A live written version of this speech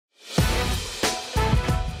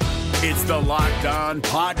It's the Locked On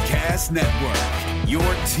Podcast Network, your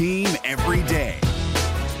team every day.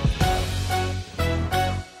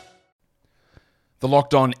 The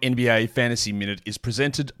Locked On NBA Fantasy Minute is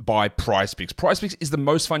presented by PrizePicks. PrizePicks is the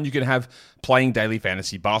most fun you can have playing daily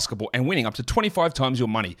fantasy basketball and winning up to 25 times your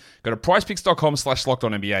money. Go to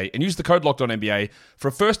prizepicks.com/LockedOnNBA and use the code LockedOnNBA for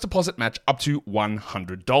a first deposit match up to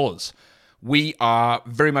 $100. We are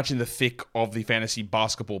very much in the thick of the fantasy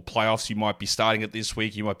basketball playoffs. You might be starting it this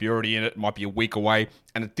week. You might be already in it. It might be a week away.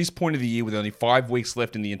 And at this point of the year, with only 5 weeks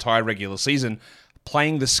left in the entire regular season,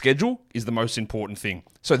 playing the schedule is the most important thing.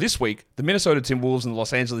 So this week, the Minnesota Timberwolves and the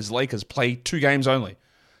Los Angeles Lakers play 2 games only.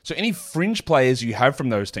 So any fringe players you have from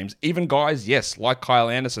those teams, even guys, yes, like Kyle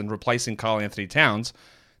Anderson replacing Karl Anthony Towns,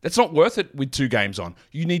 that's not worth it with 2 games on.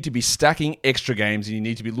 You need to be stacking extra games, and you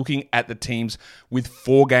need to be looking at the teams with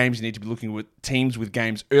 4 games. You need to be looking at teams with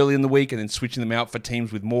games early in the week and then switching them out for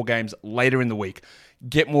teams with more games later in the week.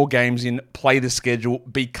 Get more games in, play the schedule,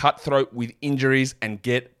 be cutthroat with injuries, and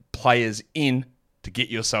get players in to get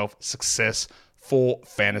yourself success for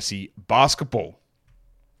fantasy basketball.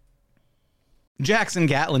 Jackson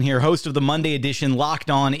Gatlin here, host of the Monday edition Locked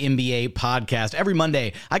On NBA podcast. Every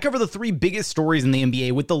Monday, I cover the 3 biggest stories in the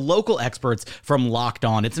NBA with the local experts from Locked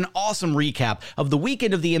On. It's an awesome recap of the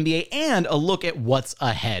weekend of the NBA and a look at what's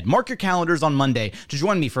ahead. Mark your calendars on Monday to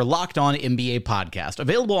join me for Locked On NBA podcast,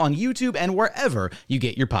 available on YouTube and wherever you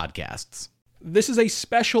get your podcasts. This is a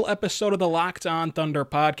special episode of the Locked On Thunder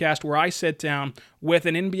podcast where I sit down with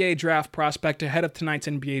an NBA draft prospect ahead of tonight's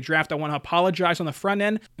NBA draft. I want to apologize on the front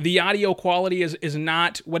end. The audio quality is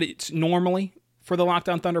not what it's normally for the Locked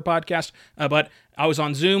On Thunder podcast, but I was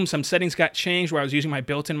on Zoom. Some settings got changed where I was using my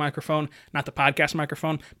built-in microphone, not the podcast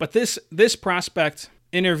microphone. But this prospect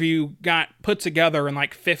interview got put together in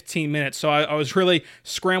like 15 minutes. So I was really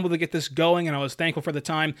scrambled to get this going, and I was thankful for the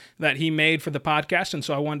time that he made for the podcast, and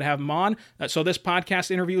so I wanted to have him on. So this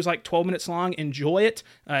podcast interview is like 12 minutes long. Enjoy it,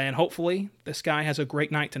 and hopefully this guy has a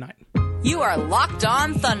great night tonight. You are Locked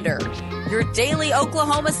On Thunder, your daily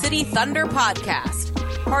Oklahoma City Thunder podcast.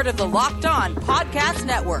 Part of the Locked On Podcast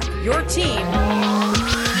Network, your team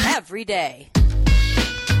every day.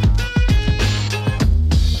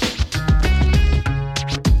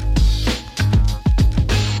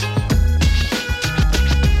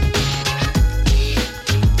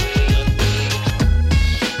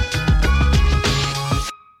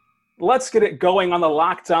 Let's get it going on the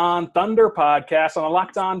Locked On Thunder podcast on the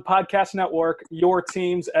Locked On Podcast Network, your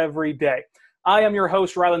teams every day. I am your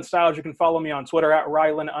host, Rylan Stiles. You can follow me on Twitter at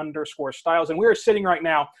Rylan_Stiles. And we are sitting right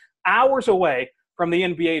now hours away from the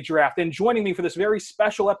NBA draft. And joining me for this very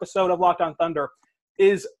special episode of Locked On Thunder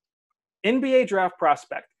is NBA draft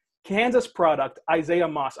prospect, Kansas product, Isaiah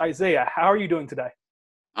Moss. Isaiah, how are you doing today?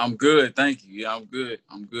 I'm good. Thank you. Yeah, I'm good.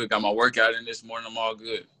 Got my workout in this morning. I'm all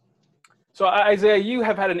good. So, Isaiah, you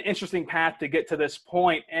have had an interesting path to get to this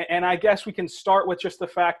point, and I guess we can start with just the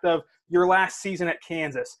fact of your last season at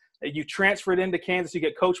Kansas. You transferred into Kansas. You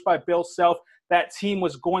get coached by Bill Self. That team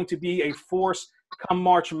was going to be a force come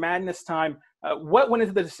March Madness time. What went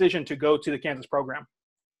into the decision to go to the Kansas program?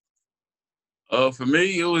 For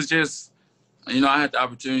me, it was just, I had the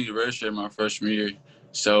opportunity to redshirt my freshman year.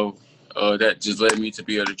 So that just led me to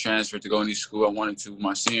be able to transfer to go any school I wanted to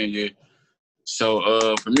my senior year.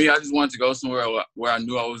 So for me, I just wanted to go somewhere where I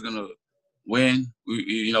knew I was gonna win.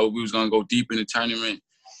 We was gonna go deep in the tournament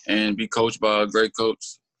and be coached by a great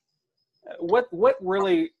coach. What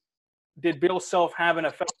really did Bill Self have an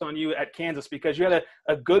effect on you at Kansas? Because you had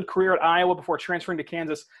a good career at Iowa before transferring to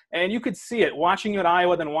Kansas, and you could see it watching you at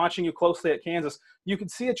Iowa, then watching you closely at Kansas. You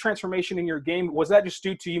could see a transformation in your game. Was that just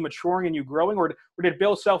due to you maturing and you growing, or did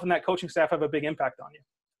Bill Self and that coaching staff have a big impact on you?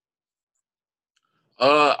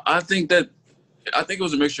 I think it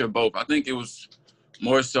was a mixture of both. I think it was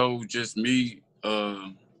more so just me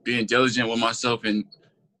being diligent with myself and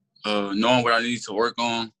knowing what I needed to work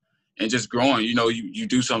on and just growing. You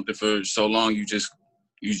do something for so long, you just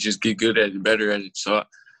get good at it and better at it. So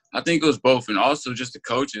I think it was both. And also just the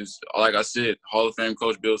coaches. Like I said, Hall of Fame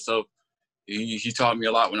coach Bill Self, he taught me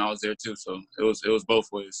a lot when I was there too. So it was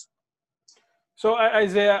both ways. So,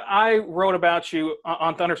 Isaiah, I wrote about you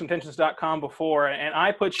on thundersintentions.com before, and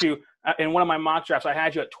I put you in one of my mock drafts. I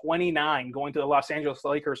had you at 29 going to the Los Angeles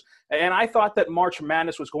Lakers, and I thought that March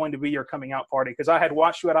Madness was going to be your coming out party because I had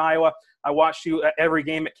watched you at Iowa. I watched you at every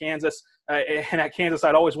game at Kansas, and at Kansas,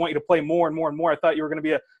 I'd always want you to play more and more and more. I thought you were going to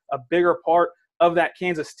be a bigger part of that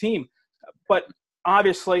Kansas team. But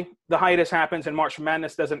obviously, the hiatus happens and March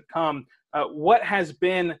Madness doesn't come. What has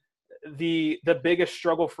been the biggest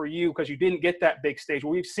struggle for you because you didn't get that big stage?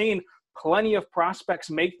 We've seen plenty of prospects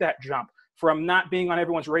make that jump from not being on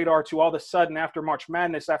everyone's radar to all of a sudden after March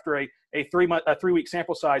Madness, after a 3-week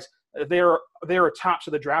sample size, they're tops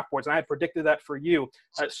of the draft boards, and I had predicted that for you.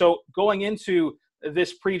 So going into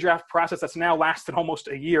this pre-draft process that's now lasted almost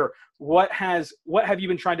a year, what have you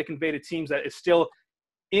been trying to convey to teams that is still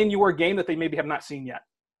in your game that they maybe have not seen yet?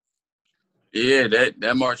 Yeah,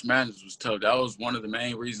 that March Madness was tough. That was one of the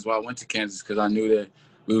main reasons why I went to Kansas, because I knew that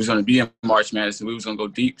we was going to be in March Madness and we was going to go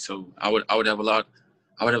deep. So I would have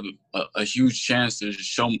a huge chance to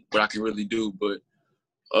show what I can really do. But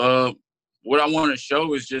what I want to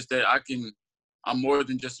show is just that I'm more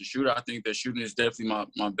than just a shooter. I think that shooting is definitely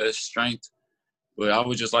my best strength. But I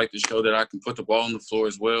would just like to show that I can put the ball on the floor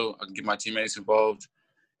as well. I can get my teammates involved,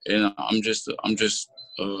 and I'm just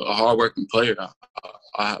a hardworking player.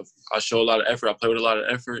 I show a lot of effort. I play with a lot of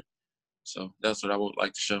effort, so that's what I would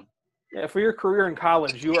like to show. Yeah, for your career in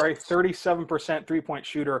college, you are a 37% three-point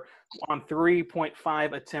shooter on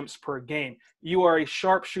 3.5 attempts per game. You are a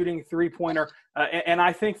sharp-shooting three-pointer, and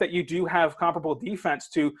I think that you do have comparable defense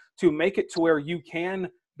to make it to where you can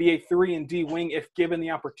be a 3-and-D wing if given the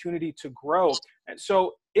opportunity to grow. And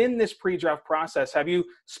so in this pre-draft process, have you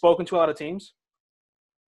spoken to a lot of teams?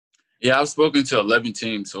 Yeah, I've spoken to 11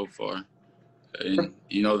 teams so far. And,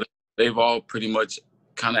 they've all pretty much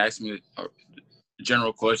kind of asked me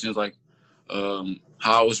general questions like how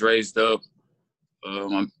I was raised up.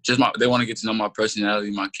 They want to get to know my personality,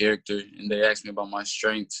 my character, and they ask me about my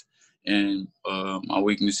strengths and my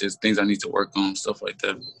weaknesses, things I need to work on, stuff like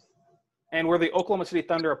that. And were the Oklahoma City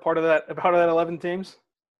Thunder a part of that 11 teams?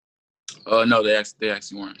 No, they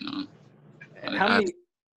actually weren't. No. And how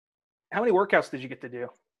many workouts did you get to do?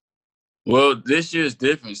 Well, this year is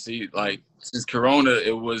different. See, like since Corona,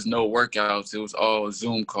 it was no workouts. It was all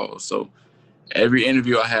Zoom calls. So every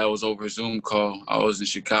interview I had was over a Zoom call. I was in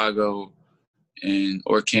Chicago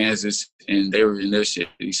or Kansas, and they were in their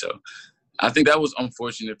city. So I think that was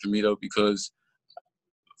unfortunate for me though, because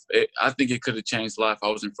I think it could have changed life. I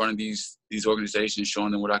was in front of these organizations,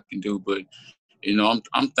 showing them what I can do. But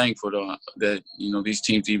I'm thankful though that these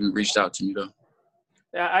teams even reached out to me though.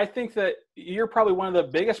 Yeah, I think that you're probably one of the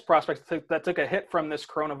biggest prospects that took a hit from this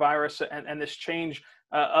coronavirus and this change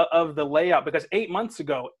of the layout. Because 8 months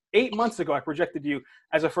ago, I projected you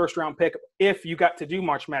as a first-round pick if you got to do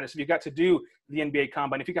March Madness, if you got to do the NBA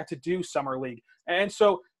Combine, if you got to do Summer League. And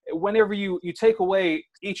so whenever you take away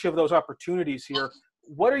each of those opportunities here,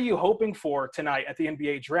 what are you hoping for tonight at the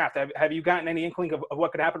NBA draft? Have you gotten any inkling of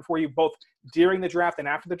what could happen for you both during the draft and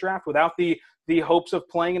after the draft without the hopes of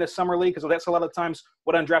playing in a summer league? Because that's a lot of times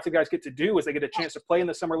what undrafted guys get to do is they get a chance to play in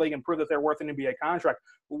the summer league and prove that they're worth an NBA contract.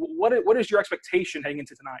 What is your expectation heading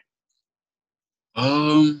into tonight?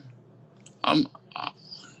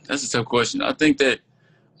 That's a tough question. I think that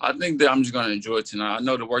I'm just going to enjoy it tonight. I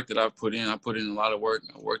know the work that I put in a lot of work.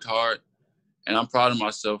 I worked hard, and I'm proud of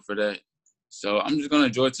myself for that. So I'm just going to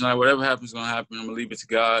enjoy it tonight. Whatever happens is going to happen. I'm going to leave it to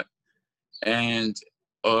God. And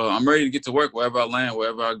I'm ready to get to work wherever I land,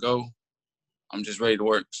 wherever I go. I'm just ready to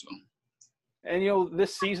work. So. And,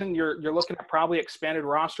 this season you're looking at probably expanded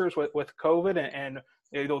rosters with COVID and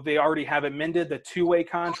they already have amended the two-way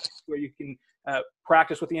contracts where you can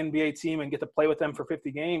practice with the NBA team and get to play with them for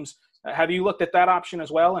 50 games. Have you looked at that option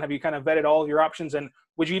as well? And have you kind of vetted all of your options? And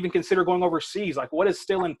would you even consider going overseas? Like, what is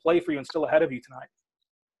still in play for you and still ahead of you tonight?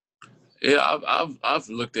 Yeah, I've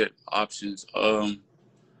looked at options.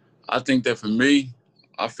 I think that for me,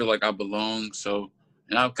 I feel like I belong. So,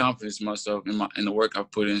 and I have confidence in myself in the work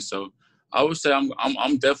I've put in. So, I would say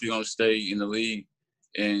I'm definitely gonna stay in the league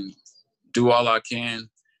and do all I can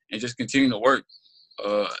and just continue to work.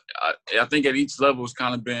 I think at each level it's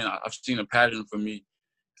kind of been I've seen a pattern for me.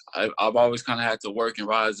 I've always kind of had to work and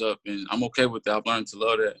rise up, and I'm okay with that. I've learned to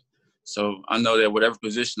love that. So I know that whatever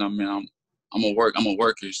position I'm in, I'm a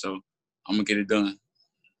worker. So I'm going to get it done.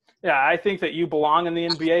 Yeah, I think that you belong in the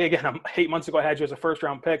NBA. Again, 8 months ago I had you as a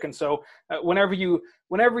first-round pick. And so whenever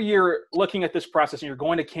you're looking at this process and you're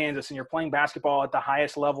going to Kansas and you're playing basketball at the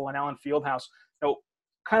highest level in Allen Fieldhouse,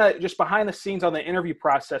 kind of just behind the scenes on the interview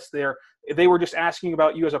process there, they were just asking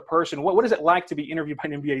about you as a person. What is it like to be interviewed by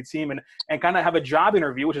an NBA team and kind of have a job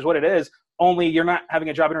interview, which is what it is, only you're not having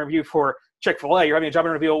a job interview for Chick-fil-A, you're having a job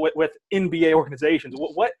interview with NBA organizations.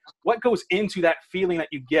 What goes into that feeling that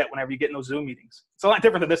you get whenever you get in those Zoom meetings? It's a lot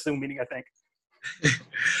different than this Zoom meeting, I think.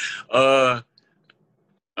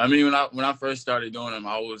 I mean, when I first started doing them,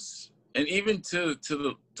 I was, and even to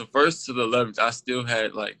the first to the 11th, I still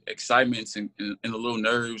had like excitements and a little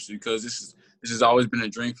nerves because this has always been a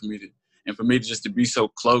dream for me to just to be so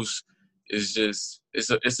close is just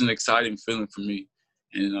it's an exciting feeling for me,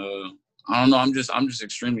 and I don't know. I'm just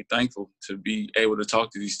extremely thankful to be able to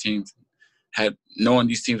talk to these teams, knowing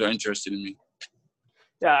these teams are interested in me.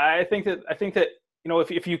 Yeah, I think that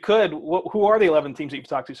if you could, who are the 11 teams that you've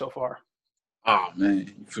talked to so far? Oh man,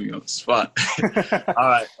 you put me on the spot. All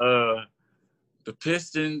right, the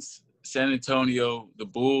Pistons, San Antonio, the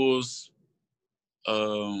Bulls,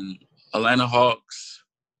 Atlanta Hawks,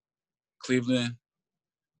 Cleveland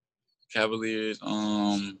Cavaliers,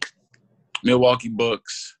 Milwaukee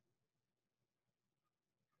Bucks.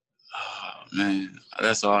 Oh man,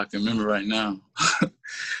 that's all I can remember right now.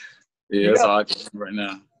 That's all I can remember right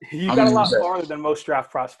now. You got a lot farther than most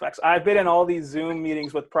draft prospects. I've been in all these Zoom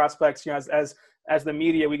meetings with prospects. As the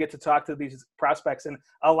media, we get to talk to these prospects, and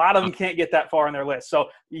a lot of them can't get that far on their list. So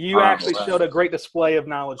you actually showed a great display of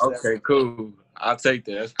knowledge there. Okay, cool. I'll take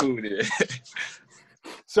that. That's cool there.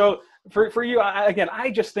 So for you,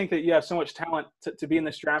 I just think that you have so much talent to be in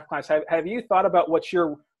this draft class. Have you thought about what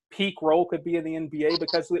your peak role could be in the NBA?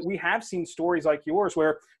 Because we have seen stories like yours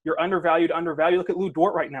where you're undervalued. Look at Lou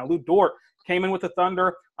Dort right now. Lou Dort came in with the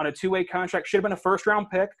Thunder on a 2-way contract, should have been a first-round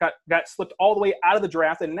pick, got slipped all the way out of the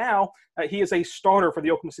draft, and now he is a starter for the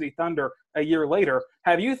Oklahoma City Thunder a year later.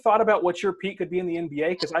 Have you thought about what your peak could be in the NBA?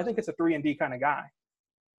 Because I think it's a 3-and-D kind of guy.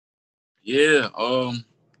 Yeah.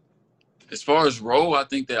 As far as role, I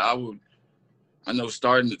think that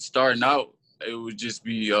starting out, it would just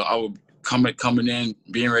be I would coming in,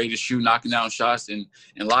 being ready to shoot, knocking down shots, and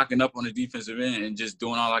locking up on the defensive end and just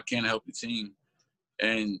doing all I can to help the team.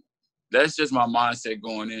 And that's just my mindset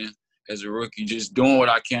going in as a rookie, just doing what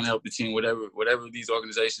I can to help the team, whatever these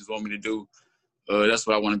organizations want me to do. That's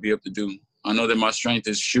what I want to be able to do. I know that my strength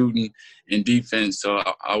is shooting and defense, so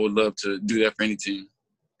I would love to do that for any team.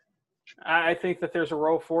 I think that there's a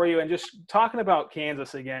role for you. And just talking about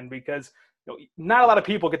Kansas again, because not a lot of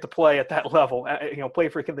people get to play at that level, play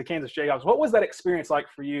for the Kansas Jayhawks. What was that experience like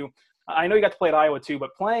for you? I know you got to play at Iowa too,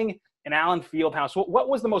 but playing in Allen Fieldhouse, what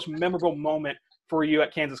was the most memorable moment for you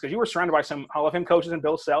at Kansas? Because you were surrounded by some Hall of Fame coaches and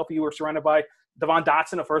Bill Self. You were surrounded by Devon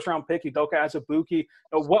Dotson, a first-round pick, Udoka Azubuike.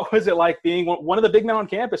 What was it like being one of the big men on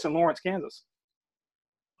campus in Lawrence, Kansas?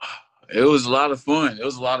 It was a lot of fun.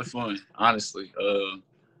 Honestly.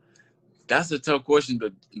 That's a tough question.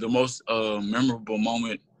 The most memorable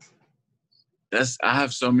moment. I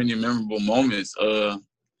have so many memorable moments.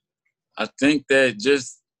 I think that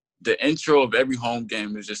just the intro of every home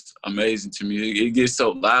game is just amazing to me. It gets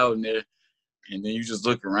so loud in there, and then you just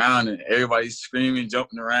look around and everybody's screaming,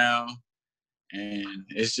 jumping around, and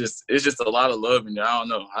it's just a lot of love in there. I don't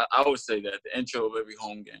know. I would say that the intro of every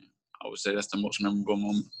home game, I would say that's the most memorable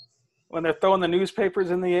moment. When they're throwing the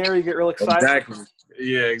newspapers in the air, you get real excited. Exactly.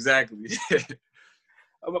 Yeah, exactly.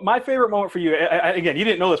 My favorite moment for you, again, you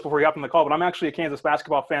didn't know this before you hopped on the call, but I'm actually a Kansas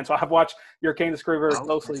basketball fan, so I've watched your Kansas career very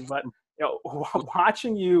closely. But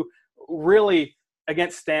watching you really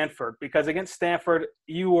against Stanford, because against Stanford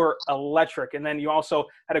you were electric, and then you also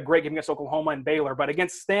had a great game against Oklahoma and Baylor. But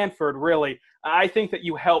against Stanford, really, I think that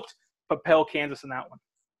you helped propel Kansas in that one.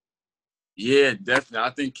 Yeah, definitely.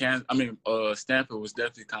 I think Stanford was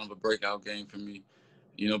definitely kind of a breakout game for me.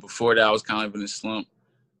 Before that I was kind of in a slump.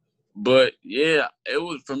 But, yeah, it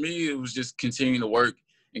was just continuing to work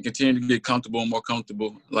and continue to get comfortable and more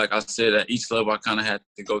comfortable. Like I said, at each level, I kind of had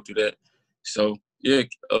to go through that. So, yeah,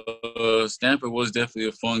 Stanford was definitely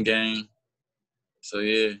a fun game. So,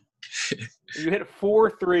 yeah. You hit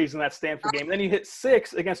 4 threes in that Stanford game. Then you hit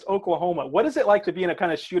 6 against Oklahoma. What is it like to be in a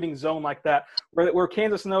kind of shooting zone like that where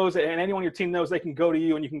Kansas knows and anyone on your team knows they can go to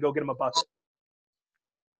you and you can go get them a bucket?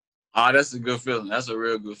 That's a good feeling. That's a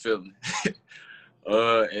real good feeling.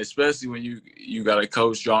 Especially when you got a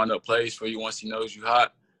coach drawing up plays for you once he knows you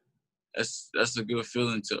hot. That's a good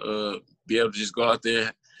feeling to be able to just go out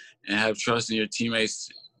there and have trust in your teammates.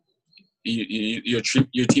 Your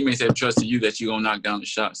teammates have trust in you that you're gonna knock down the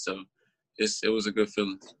shot. So it was a good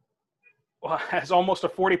feeling. Well, as almost a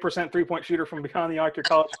 40% three-point shooter from beyond the arc your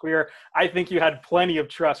college career, I think you had plenty of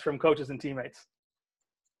trust from coaches and teammates.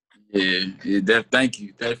 Yeah, thank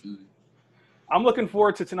you, definitely. I'm looking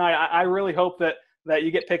forward to tonight. I really hope that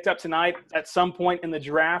you get picked up tonight at some point in the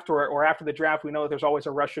draft or after the draft. We know that there's always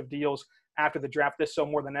a rush of deals after the draft, this so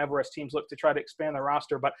more than ever as teams look to try to expand their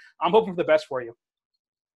roster. But I'm hoping for the best for you.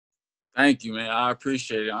 Thank you, man. I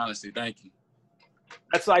appreciate it, honestly. Thank you.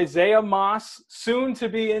 That's Isaiah Moss, soon to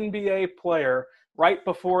be NBA player, right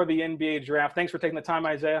before the NBA draft. Thanks for taking the time,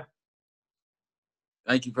 Isaiah.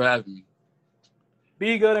 Thank you for having me.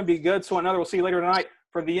 Be good and be good. So we'll see you later tonight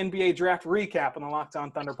for the NBA draft recap on the Locked On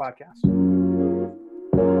Thunder podcast.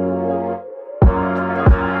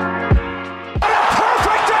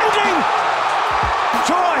 Perfect ending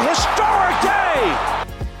to a historic day.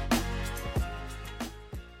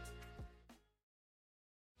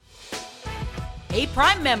 Hey,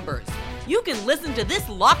 Prime members, you can listen to this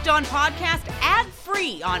Locked On podcast ad-free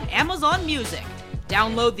free on Amazon Music.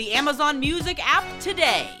 Download the Amazon Music app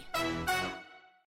today.